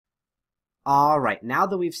Alright, now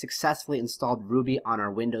that we've successfully installed Ruby on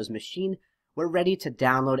our Windows machine, we're ready to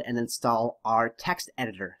download and install our text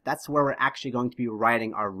editor. That's where we're actually going to be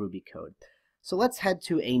writing our Ruby code. So let's head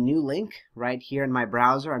to a new link right here in my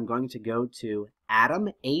browser. I'm going to go to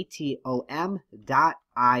atom.io.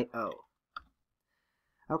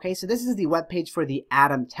 Okay, so this is the web page for the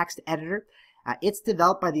Atom text editor. It's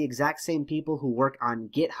developed by the exact same people who work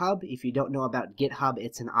on GitHub. If you don't know about GitHub,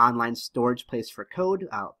 it's an online storage place for code.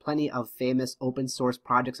 Plenty of famous open source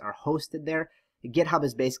projects are hosted there. GitHub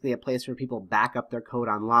is basically a place where people back up their code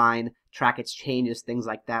online, track its changes, things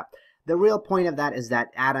like that. The real point of that is that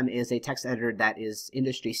Atom is a text editor that is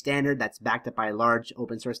industry standard, that's backed up by a large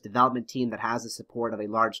open source development team that has the support of a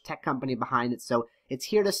large tech company behind it. So it's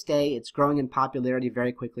here to stay. It's growing in popularity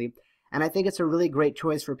very quickly. And I think it's a really great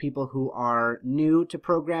choice for people who are new to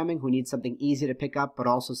programming, who need something easy to pick up, but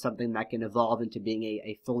also something that can evolve into being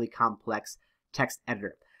a fully complex text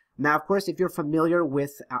editor. Now, of course, if you're familiar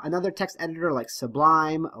with another text editor like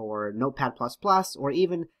Sublime or Notepad++, or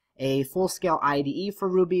even a full-scale IDE for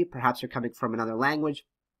Ruby, perhaps you're coming from another language,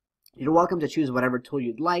 you're welcome to choose whatever tool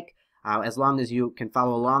you'd like. As long as you can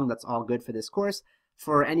follow along, that's all good for this course.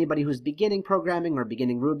 For anybody who's beginning programming or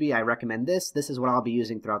beginning Ruby, I recommend this. This is what I'll be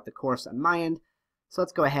using throughout the course on my end. So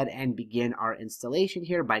let's go ahead and begin our installation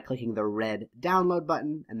here by clicking the red download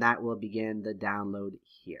button, and that will begin the download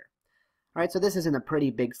here. Alright, so this isn't a pretty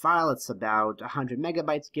big file. It's about 100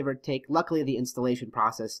 megabytes, give or take. Luckily, the installation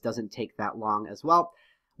process doesn't take that long as well.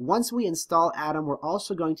 Once we install Atom, we're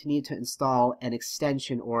also going to need to install an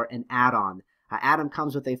extension or an add-on. Atom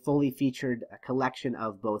comes with a fully featured collection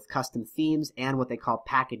of both custom themes and what they call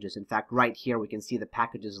packages. In fact, right here we can see the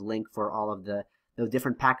packages link for all of the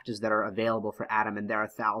different packages that are available for Atom, and there are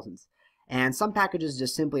thousands. And some packages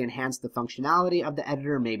just simply enhance the functionality of the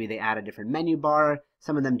editor. Maybe they add a different menu bar.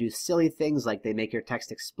 Some of them do silly things like they make your text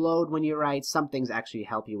explode when you write. Some things actually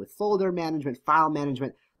help you with folder management, file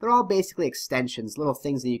management. They're all basically extensions, little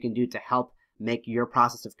things that you can do to help make your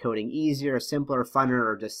process of coding easier, simpler, funner,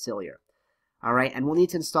 or just sillier. Alright, and we'll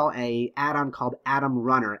need to install an add-on called Atom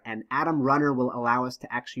Runner, and Atom Runner will allow us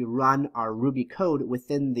to actually run our Ruby code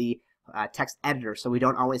within the text editor, so we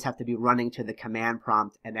don't always have to be running to the command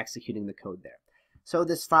prompt and executing the code there. So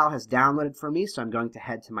this file has downloaded for me, so I'm going to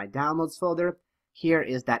head to my Downloads folder. Here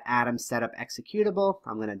is that Atom Setup executable.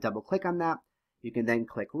 I'm going to double click on that. You can then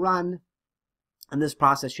click Run, and this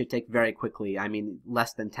process should take very quickly. I mean,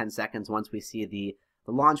 less than 10 seconds once we see the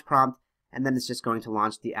launch prompt. And then it's just going to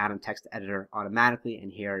launch the Atom text editor automatically,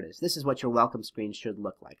 and here it is. This is what your welcome screen should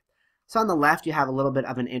look like. So on the left, you have a little bit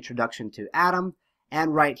of an introduction to Atom,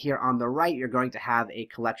 and right here on the right, you're going to have a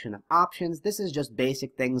collection of options. This is just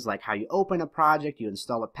basic things like how you open a project, you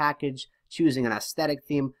install a package, choosing an aesthetic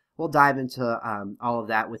theme. We'll dive into all of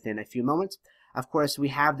that within a few moments. Of course, we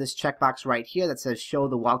have this checkbox right here that says show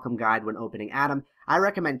the welcome guide when opening Atom. I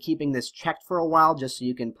recommend keeping this checked for a while just so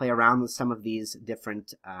you can play around with some of these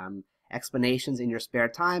different explanations in your spare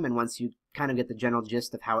time, and once you kind of get the general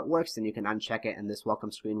gist of how it works, then you can uncheck it and this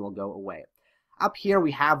welcome screen will go away. Up here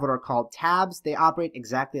we have what are called tabs. They operate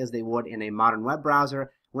exactly as they would in a modern web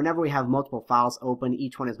browser. Whenever we have multiple files open,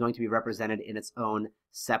 each one is going to be represented in its own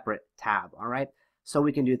separate tab. Alright, so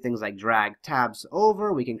we can do things like drag tabs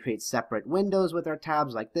over, we can create separate windows with our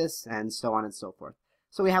tabs like this, and so on and so forth.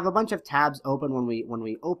 So we have a bunch of tabs open when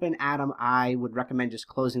we open Atom. I would recommend just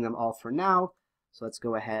closing them all for now. So let's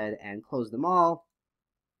go ahead and close them all,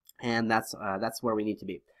 and that's where we need to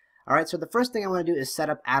be. All right, so the first thing I want to do is set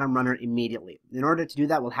up Atom Runner immediately. In order to do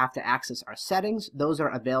that, we'll have to access our settings. Those are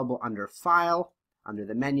available under File, under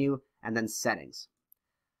the menu, and then Settings.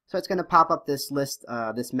 So it's going to pop up this list,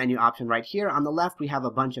 this menu option right here. On the left, we have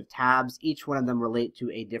a bunch of tabs. Each one of them relate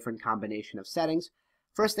to a different combination of settings.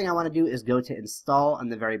 First thing I want to do is go to Install on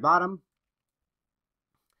the very bottom.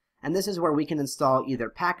 And this is where we can install either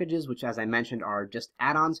packages, which as I mentioned are just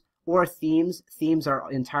add-ons, or themes. Themes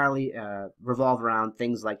are entirely revolve around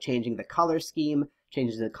things like changing the color scheme,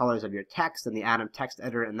 changing the colors of your text and the Atom text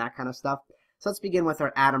editor and that kind of stuff. So let's begin with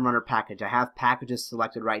our Atom Runner package. I have packages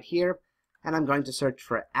selected right here, and I'm going to search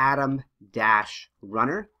for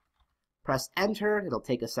Atom-Runner. Press Enter. It'll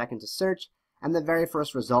take a second to search, and the very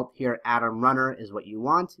first result here, Atom Runner, is what you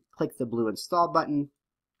want. Click the blue Install button.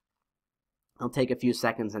 It'll take a few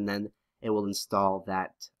seconds and then it will install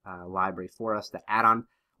that library for us, the add-on.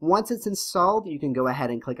 Once it's installed, you can go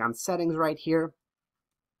ahead and click on Settings right here.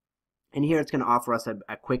 And here it's going to offer us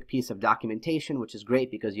a quick piece of documentation, which is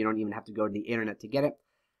great because you don't even have to go to the internet to get it.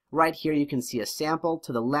 Right here you can see a sample.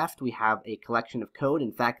 To the left we have a collection of code.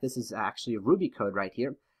 In fact, this is actually Ruby code right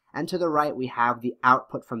here. And to the right, we have the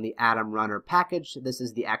output from the Atom Runner package. This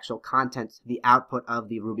is the actual content, the output of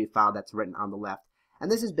the Ruby file that's written on the left.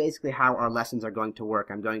 And this is basically how our lessons are going to work.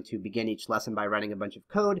 I'm going to begin each lesson by writing a bunch of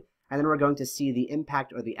code, and then we're going to see the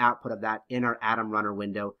impact or the output of that in our Atom Runner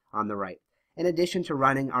window on the right. In addition to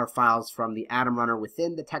running our files from the Atom Runner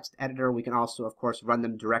within the text editor, we can also, of course, run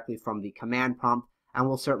them directly from the command prompt, and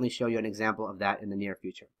we'll certainly show you an example of that in the near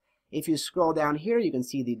future. If you scroll down here, you can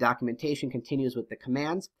see the documentation continues with the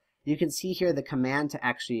commands. You can see here the command to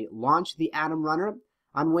actually launch the Atom Runner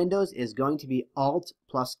on Windows is going to be Alt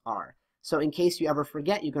plus R. So in case you ever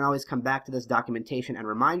forget, you can always come back to this documentation and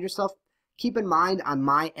remind yourself. Keep in mind, on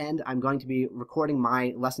my end, I'm going to be recording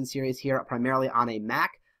my lesson series here primarily on a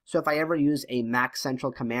Mac. So if I ever use a Mac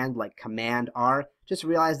Central command like Command R, just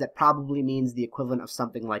realize that probably means the equivalent of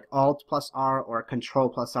something like Alt plus R or Control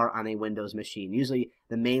plus R on a Windows machine. Usually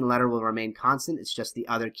the main letter will remain constant. It's just the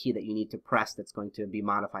other key that you need to press that's going to be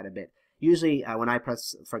modified a bit. Usually when I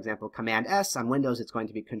press, for example, Command S on Windows, it's going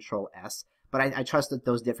to be Control S. But I trust that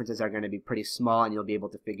those differences are going to be pretty small, and you'll be able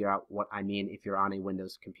to figure out what I mean if you're on a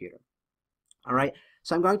Windows computer. All right,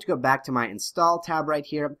 so I'm going to go back to my Install tab right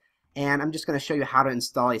here, and I'm just going to show you how to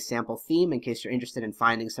install a sample theme in case you're interested in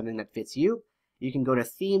finding something that fits you. You can go to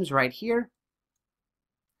Themes right here,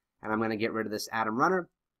 and I'm going to get rid of this Atom Runner.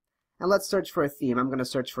 And let's search for a theme. I'm going to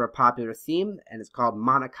search for a popular theme, and it's called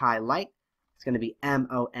Monakai Light. It's going to be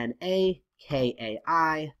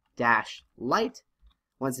MONAKAI-Light.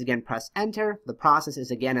 Once again, press Enter. The process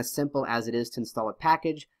is again as simple as it is to install a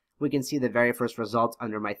package. We can see the very first result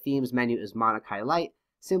under my Themes menu is Monakai Light.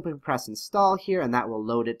 Simply press Install here, and that will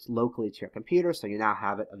load it locally to your computer, so you now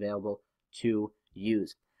have it available to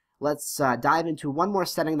use. Let's dive into one more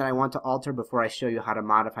setting that I want to alter before I show you how to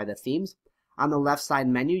modify the themes. On the left side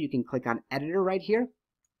menu, you can click on Editor right here.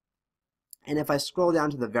 And if I scroll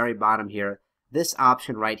down to the very bottom here, this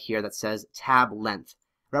option right here that says Tab Length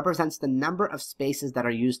represents the number of spaces that are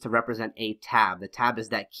used to represent a tab. The tab is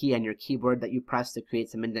that key on your keyboard that you press to create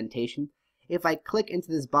some indentation. If I click into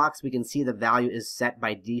this box, we can see the value is set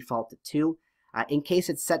by default to 2. In case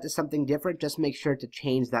it's set to something different, just make sure to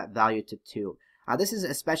change that value to 2. This is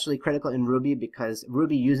especially critical in Ruby because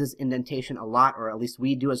Ruby uses indentation a lot, or at least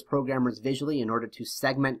we do as programmers visually, in order to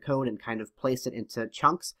segment code and kind of place it into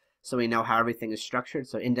chunks so we know how everything is structured.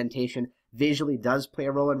 So indentation visually does play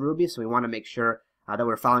a role in Ruby, so we want to make sure that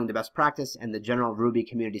we're following the best practice, and the general Ruby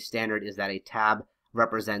community standard is that a tab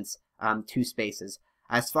represents 2 spaces.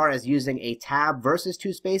 As far as using a tab versus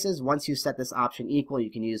 2 spaces, once you set this option equal,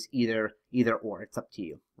 you can use either or. It's up to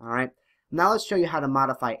you. All right. Now let's show you how to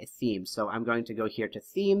modify a theme. So I'm going to go here to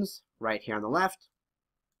Themes, right here on the left.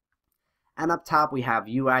 And up top we have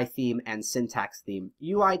UI theme and syntax theme.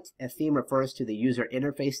 UI theme refers to the user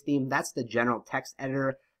interface theme. That's the general text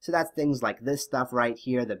editor. So that's things like this stuff right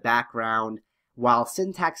here, the background. While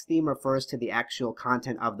syntax theme refers to the actual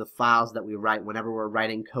content of the files that we write. Whenever we're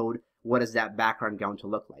writing code, what is that background going to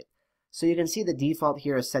look like? So you can see the default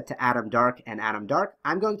here is set to Atom Dark and Atom Dark.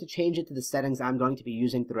 I'm going to change it to the settings I'm going to be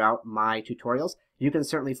using throughout my tutorials. You can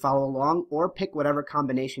certainly follow along or pick whatever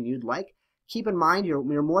combination you'd like. Keep in mind,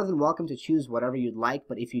 you're more than welcome to choose whatever you'd like,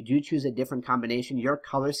 but if you do choose a different combination, your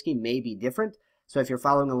color scheme may be different. So if you're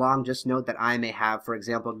following along, just note that I may have, for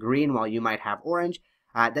example, green while you might have orange.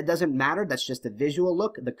 That doesn't matter. That's just a visual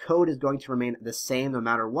look. The code is going to remain the same no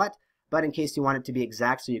matter what. But in case you want it to be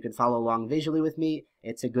exact so you can follow along visually with me,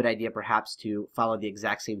 it's a good idea perhaps to follow the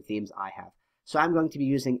exact same themes I have. So I'm going to be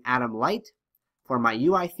using Atom Light for my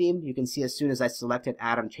UI theme. You can see as soon as I select it,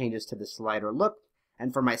 Atom changes to the slider look.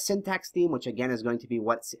 And for my syntax theme, which again is going to be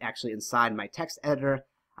what's actually inside my text editor,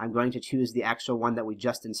 I'm going to choose the actual one that we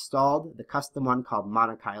just installed, the custom one called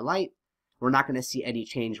Monakai Light. We're not going to see any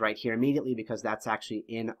change right here immediately because that's actually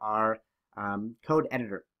in our code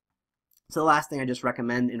editor. So the last thing I just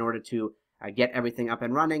recommend in order to get everything up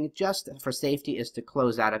and running, just for safety, is to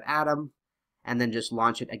close out of Atom and then just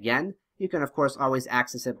launch it again. You can of course always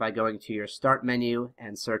access it by going to your Start menu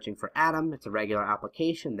and searching for Atom. It's a regular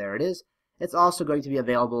application. There it is. It's also going to be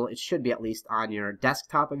available, it should be at least on your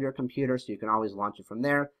desktop of your computer, so you can always launch it from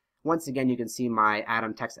there. Once again, you can see my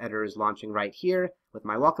Atom text editor is launching right here with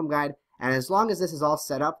my welcome guide. And as long as this is all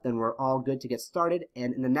set up, then we're all good to get started.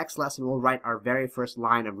 And in the next lesson, we'll write our very first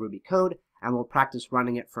line of Ruby code, and we'll practice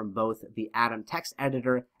running it from both the Atom text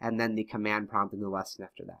editor and then the command prompt in the lesson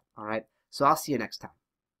after that. All right, so I'll see you next time.